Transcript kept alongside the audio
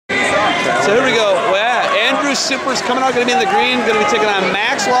So here we go. Well, yeah, Andrew Super's coming out, going to be in the green, going to be taking on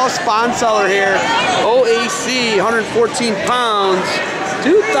Maxwell Sponseller here. OAC, 114 pounds,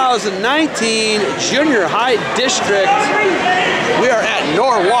 2019 Junior High District. We are at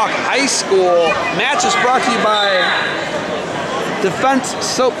Norwalk High School. Match is brought to you by Defense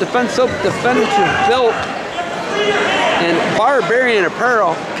Soap, Definitive Built, and Barbarian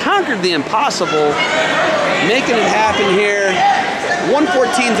Apparel. Conquered the impossible, making it happen here.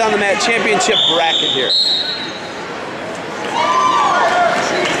 114's on the mat, championship bracket here.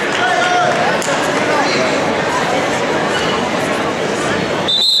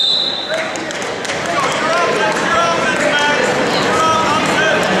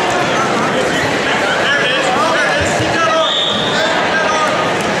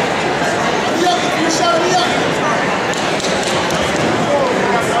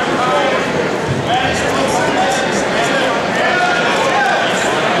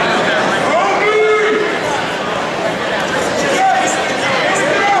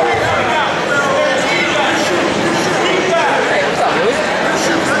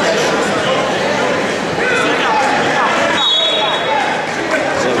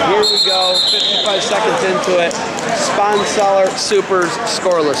 Go, 55 seconds into it. Sponseller Supers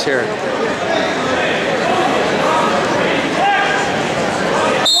scoreless here.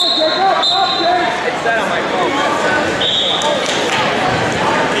 It's that on my phone.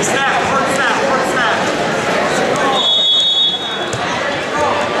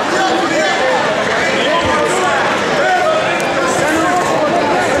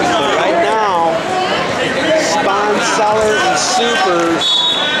 So right now, Sponseller and Supers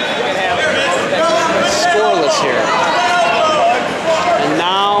scoreless here. And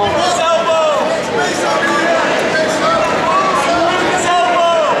now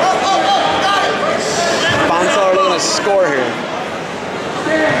Sponseller looking to score here.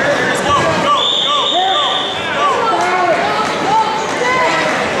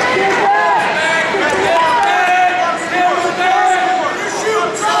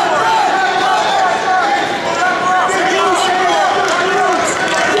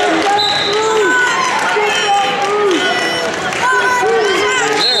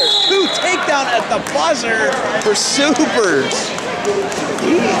 The buzzer for Supers.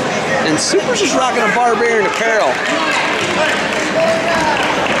 And Supers is rocking a Barbarian Apparel.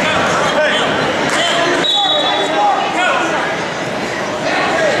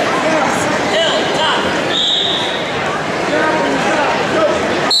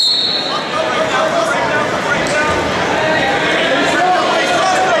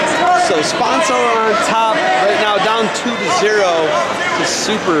 So Sponseller on top right now, down 2-0 to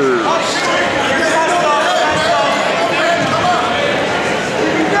Supers.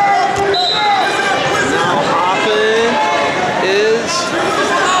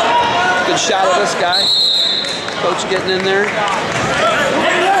 Good shot of this guy. Coach getting in there.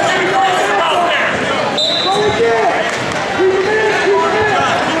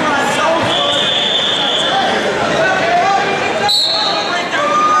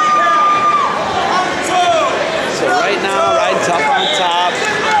 So right now, riding tough on top.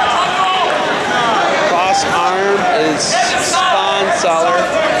 Cross arm is Sponseller.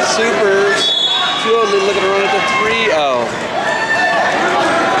 Supers. 2-0 lead, looking to run at the 3-0.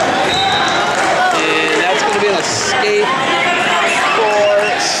 Escape for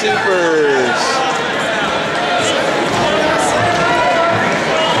Supers.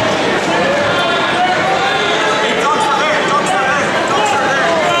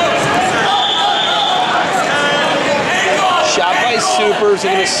 Shot by Supers,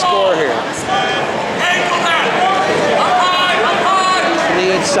 they're going to score here.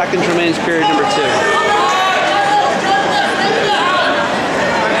 28 seconds remains, period number 2.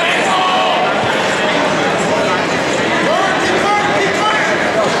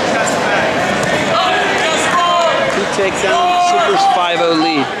 Takedown, Supers 5-0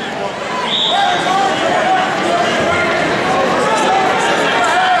 lead.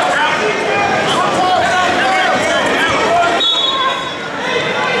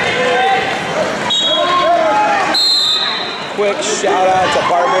 Quick shout out to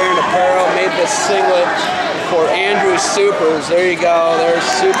Barbarian Apparel, made the singlet for Andrew Supers. There you go, there's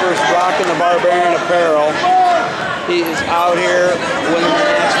Supers rocking the Barbarian Apparel. He is out here winning the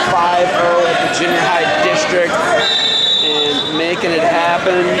match 5-0 at the Junior High District. And making it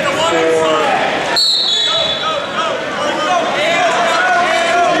happen for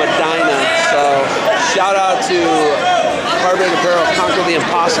Medina. So shout out to Barbarian Apparel, Conquer the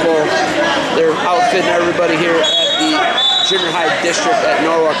Impossible. They're outfitting everybody here at the Junior High District at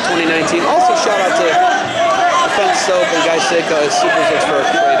Norwalk 2019. Also shout out to Defense Soap and Guy Seiko as Supers looks for a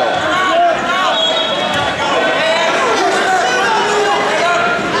cradle.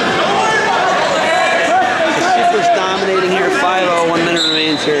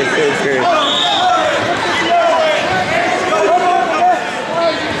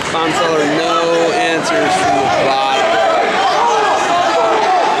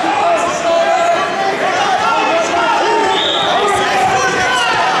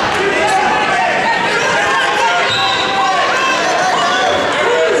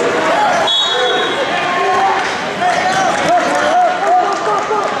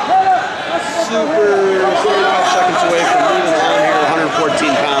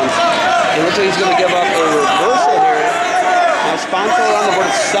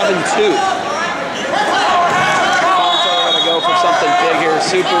 7-2. Sponseller gonna go for something big here.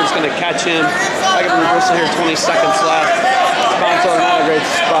 Super's gonna catch him. I got a reversal here, 20 seconds left. Sponseller not a great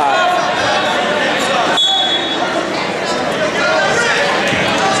spot.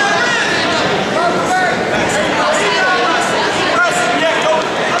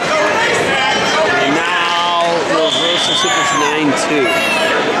 And now reversal, Super's 9-2.